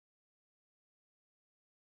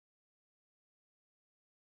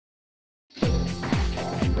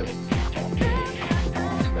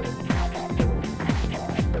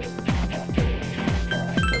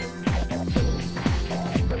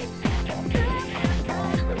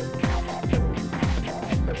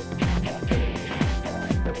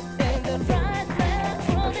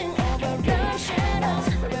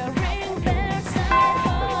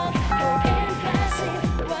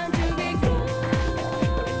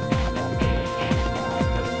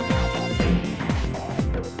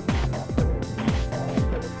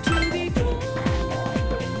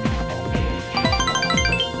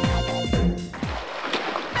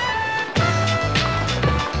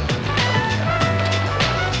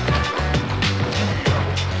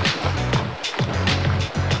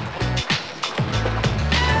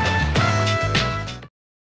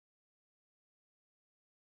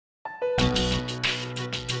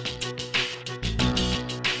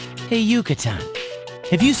Hey, Yucatan,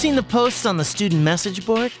 have you seen the posts on the student message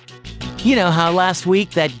board? You know how last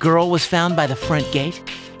week that girl was found by the front gate?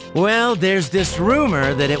 Well, there's this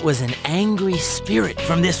rumor that it was an angry spirit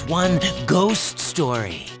from this one ghost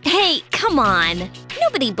story. Hey, come on.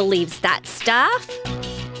 Nobody believes that stuff.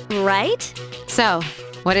 Right? So,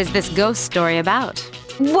 what is this ghost story about?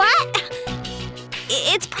 What?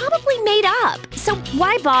 It's probably made up, so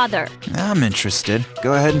why bother? I'm interested.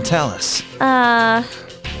 Go ahead and tell us.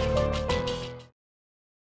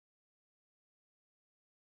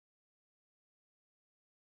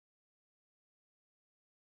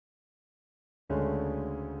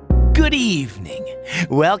 Good evening.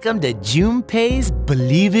 Welcome to Junpei's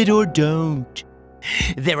Believe It or Don't.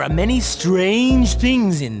 There are many strange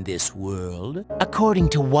things in this world. According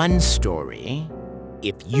to one story,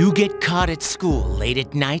 if you get caught at school late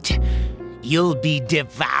at night, you'll be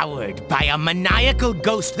devoured by a maniacal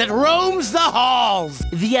ghost that roams the halls.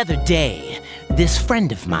 The other day, this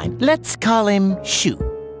friend of mine, let's call him Shu,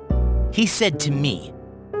 he said to me,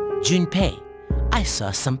 "Junpei, I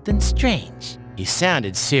saw something strange." He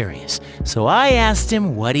sounded serious, so I asked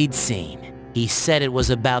him what he'd seen. He said it was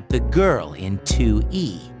about the girl in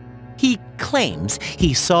 2E. He claims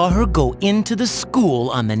he saw her go into the school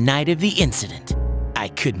on the night of the incident. I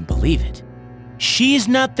couldn't believe it. She's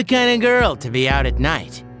not the kind of girl to be out at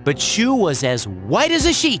night. But Shu was as white as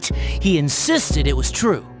a sheet. He insisted it was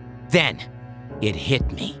true. Then, it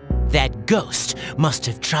hit me. That ghost must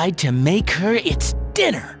have tried to make her its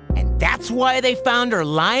dinner. And that's why they found her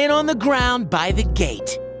lying on the ground by the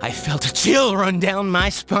gate. I felt a chill run down my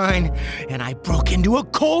spine, and I broke into a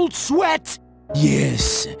cold sweat.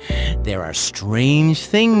 Yes, there are strange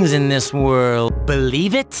things in this world.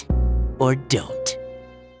 Believe it or don't.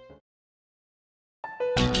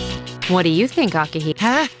 What do you think, Akihiko?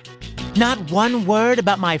 Huh? Not one word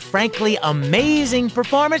about my frankly amazing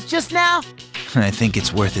performance just now? I think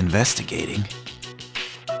it's worth investigating.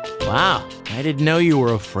 Wow, I didn't know you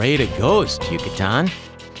were afraid of ghosts, Yucatan.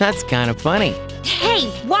 That's kind of funny. Hey,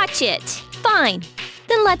 watch it. Fine.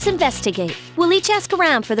 Then let's investigate. We'll each ask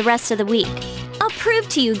around for the rest of the week. I'll prove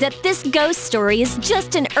to you that this ghost story is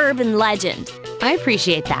just an urban legend. I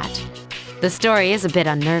appreciate that. The story is a bit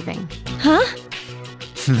unnerving. Huh?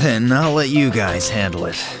 Then I'll let you guys handle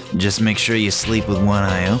it. Just make sure you sleep with one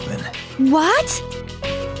eye open. What?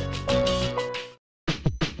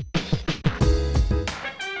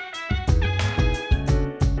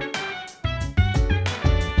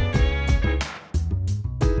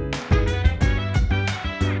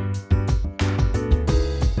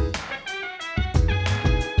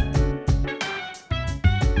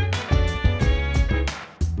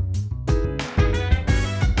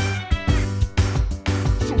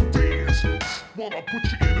 Wanna put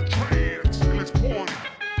you in a trance, let's party.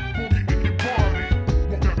 Boogie in your body.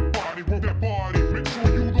 Roll that body, make sure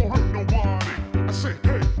you don't hurt nobody. I say,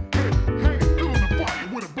 hey, feel the fire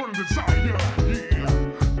with a burning desire. Yeah,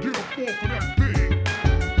 get up off of that thing.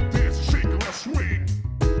 Dance and shake and let's swing.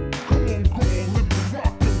 Come on, girl, let me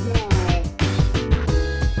rock the world.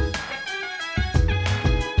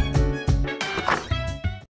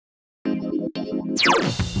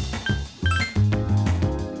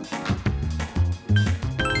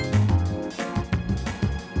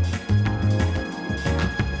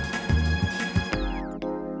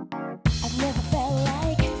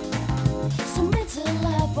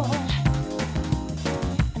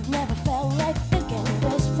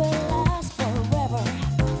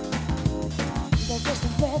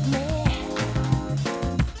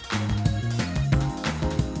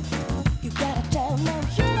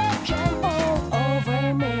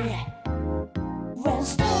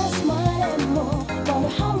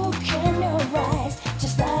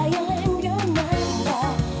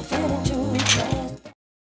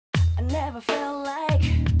 Never felt like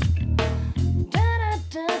da da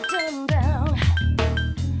da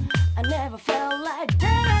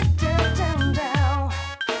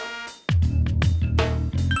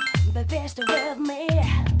Stay with me.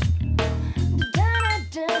 Down,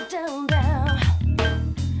 down, down, down.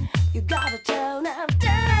 You gotta turn up.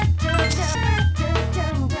 Down, down, down,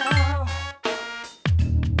 down, down.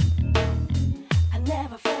 I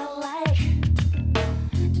never felt like.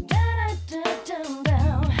 Down, down, down,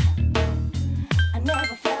 down. I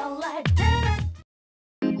never felt like.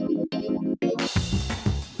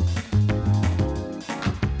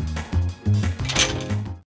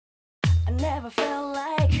 I never felt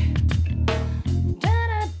like.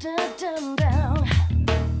 Down, down.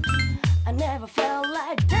 I never felt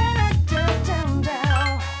like down, down,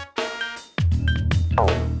 down.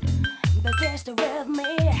 But they stay with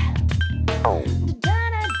me.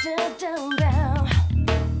 Down, down, down.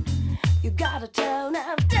 You gotta turn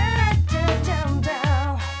up. Down, down,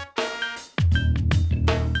 down.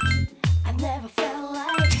 I never felt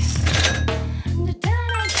like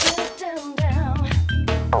down, down.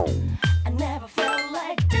 I never felt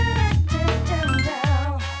like down,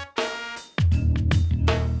 down.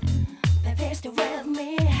 Baby, stay with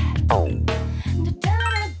me. Down,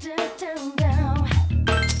 down, down.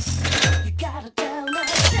 You gotta turn up.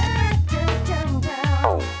 Down,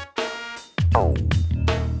 down.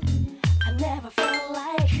 I never felt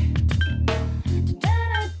like.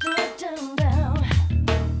 Down, down.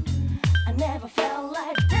 I never felt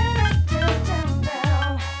like. Down,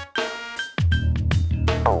 down.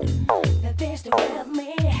 Baby, stay with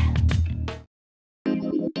me.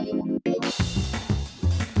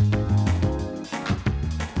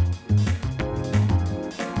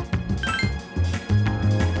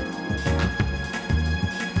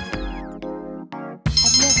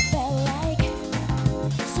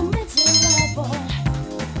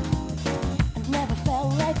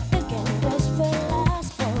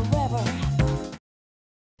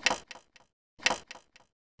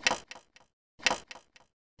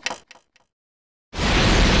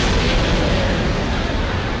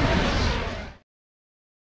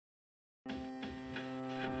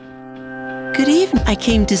 Good evening. I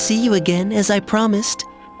came to see you again, as I promised.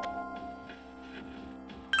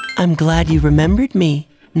 I'm glad you remembered me.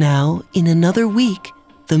 Now, in another week,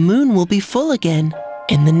 the moon will be full again,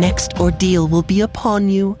 and the next ordeal will be upon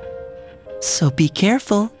you. So be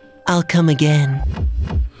careful. I'll come again.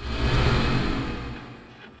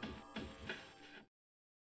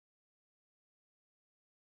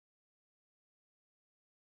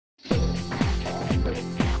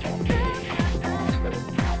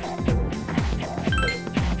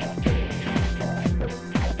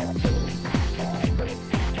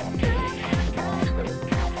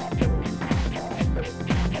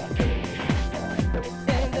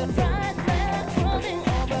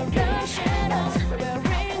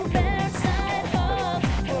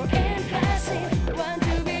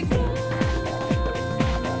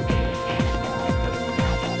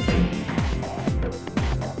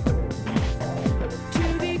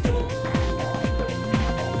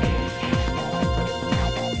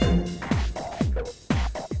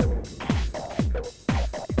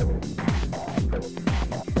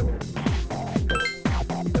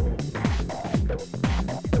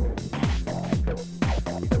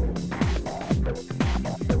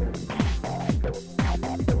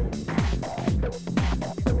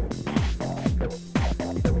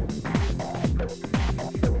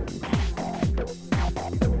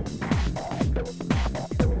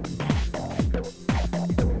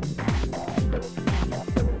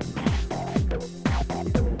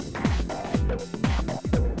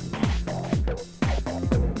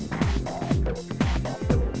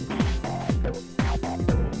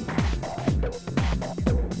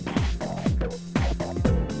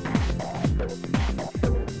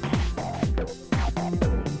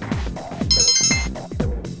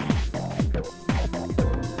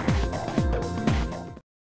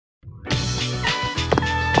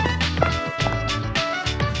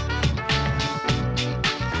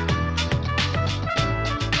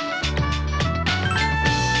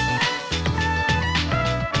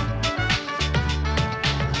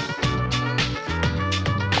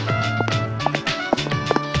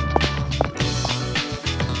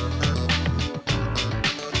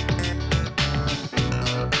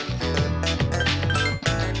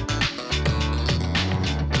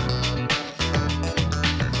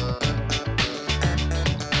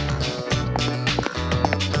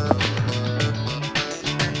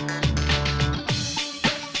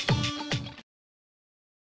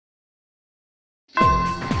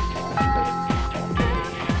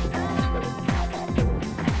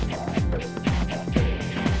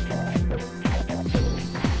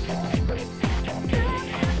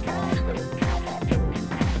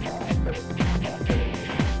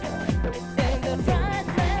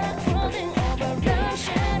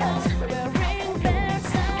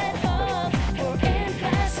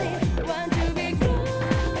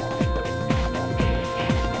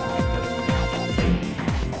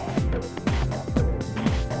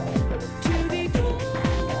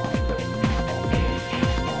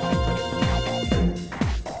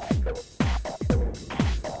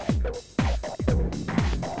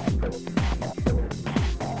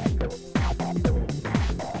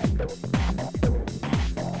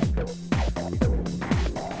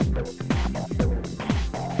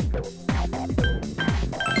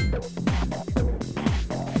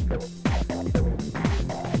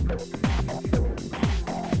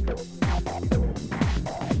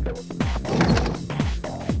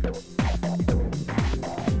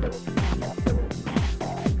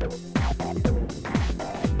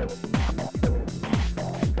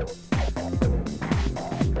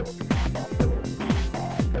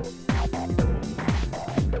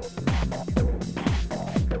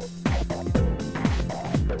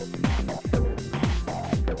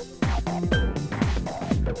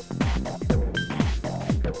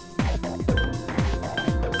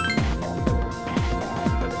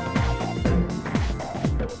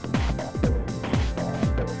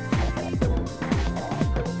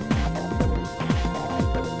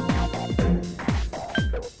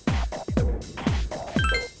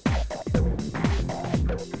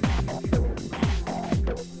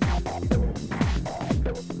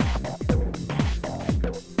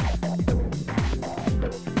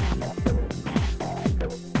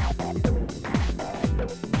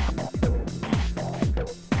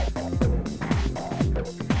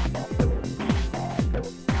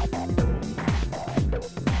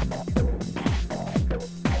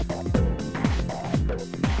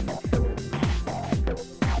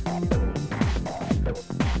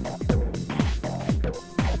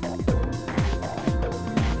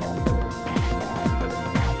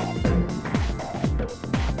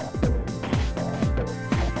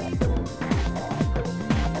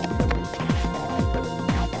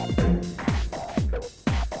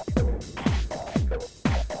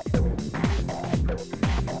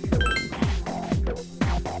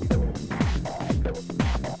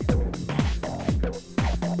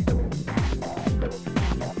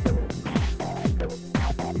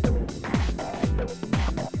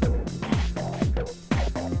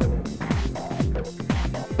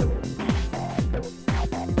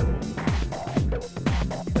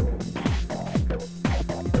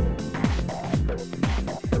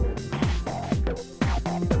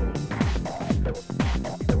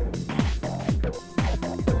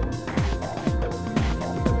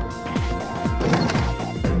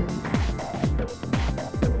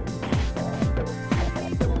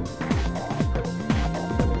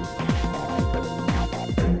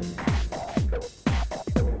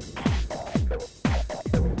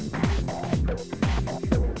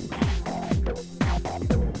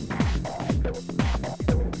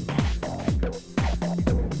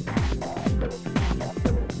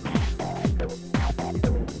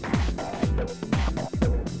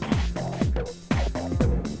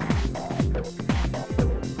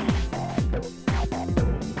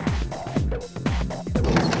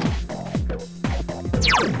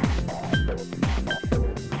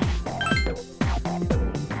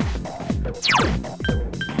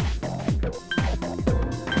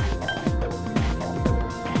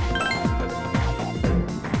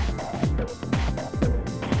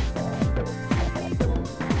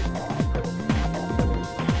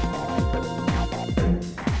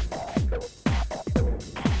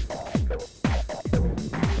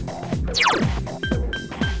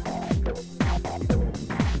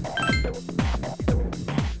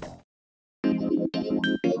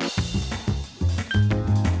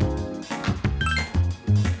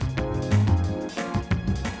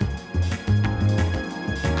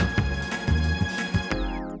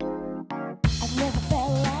 I've never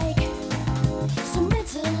felt like so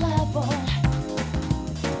miserable.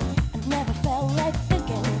 I've never felt like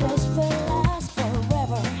thinking this will last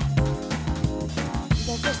forever.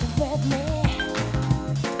 They're just with me.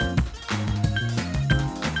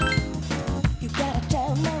 You gotta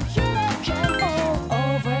tell them you can all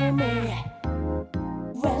over me.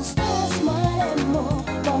 When stars smile and move,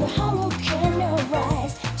 wonder how look in your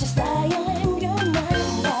eyes, just dial in your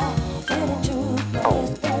number, getting to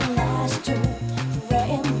place that last two. Right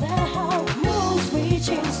in the house, moon's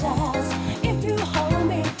reaching stars. If you hold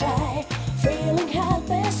me tight, feeling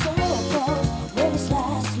helpless, so close, will this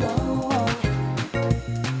last long?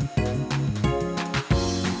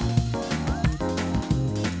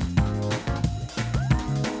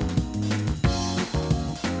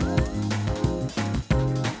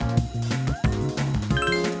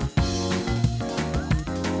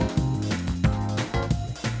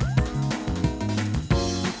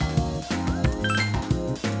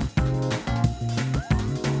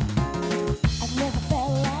 I've never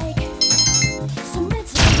felt like so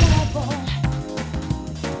miserable.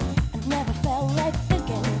 I've never felt like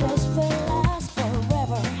thinking this will last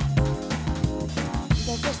forever.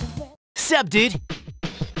 They're just a bit. Sup, dude?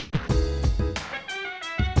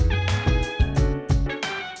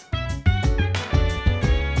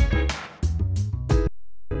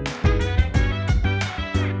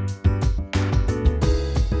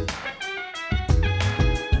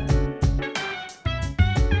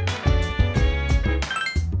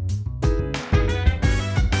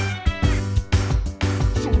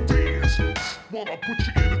 So dance while I put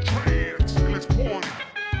you in a trance. And let's party.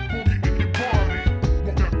 Boogie in your body.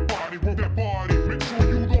 Rock that body, rock that body. Make sure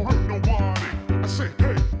you don't hurt nobody. I say,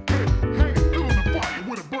 hey, hey, hey, feel the fire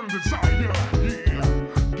with a burning desire. Yeah,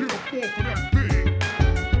 get up off of that thing.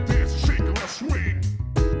 Dance and shake and let's swing.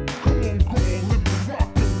 Come on, girl, let me rock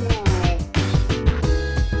the world.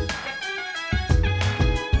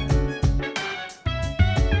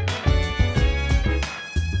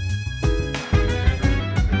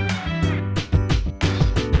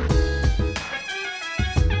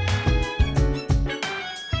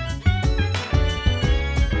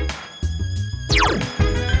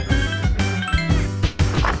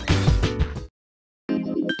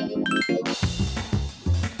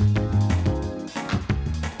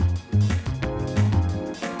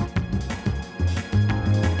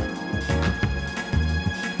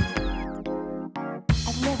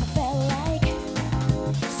 I've never felt like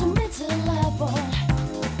so miserable.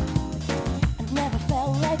 I've never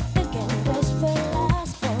felt like thinking this will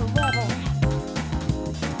last forever.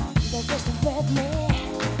 They're just with me.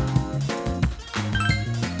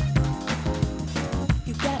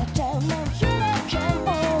 You gotta tell them you can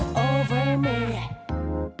all over me.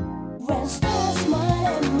 When stars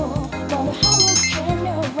smile and move, wonder how look in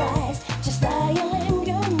your eyes, just dial in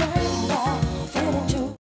your number, feeling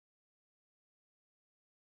too.